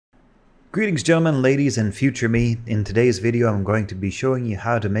Greetings gentlemen, ladies, and future me. In today's video I'm going to be showing you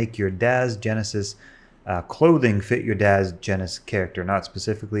how to make your Daz Genesis clothing fit your Daz Genesis character. Not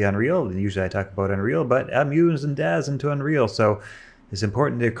specifically Unreal, usually I talk about Unreal, but I'm using Daz into Unreal, so it's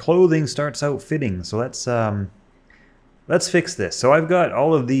important their clothing starts out fitting. So let's fix this. So I've got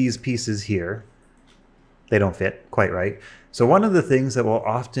all of these pieces here. They don't fit quite right. So one of the things that will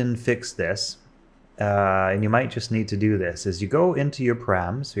often fix this, and you might just need to do this, is you go into your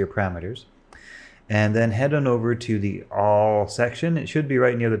params, your parameters, and then head on over to the all section. It should be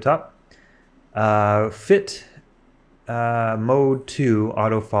right near the top. Fit mode 2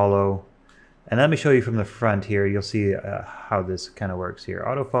 auto follow, and let me show you from the front here. You'll see how this kind of works here.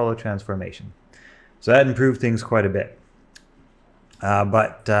 Auto follow transformation. So that improved things quite a bit,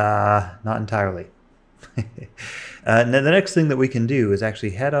 but not entirely. Now the next thing that we can do is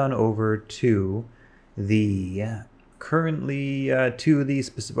actually head on over to the currently to the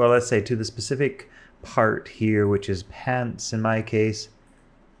specific, well, let's say to the specific part here, which is pants in my case.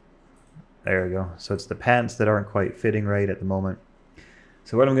 There we go. So it's the pants that aren't quite fitting right at the moment.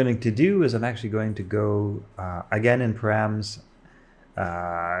 So what I'm going to do is I'm actually going to go again in params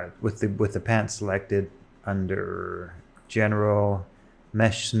with the pants selected under general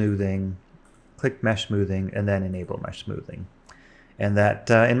mesh smoothing, click mesh smoothing, and then enable mesh smoothing. And that,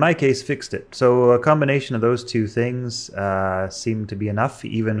 in my case, fixed it. So a combination of those two things seemed to be enough,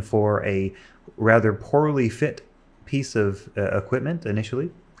 even for a rather poorly fit piece of equipment initially.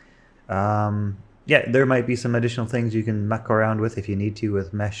 Yeah, there might be some additional things you can muck around with if you need to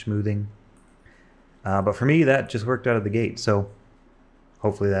with mesh smoothing. But for me, that just worked out of the gate. So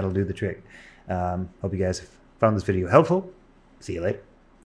hopefully that'll do the trick. Hope you guys found this video helpful. See you later.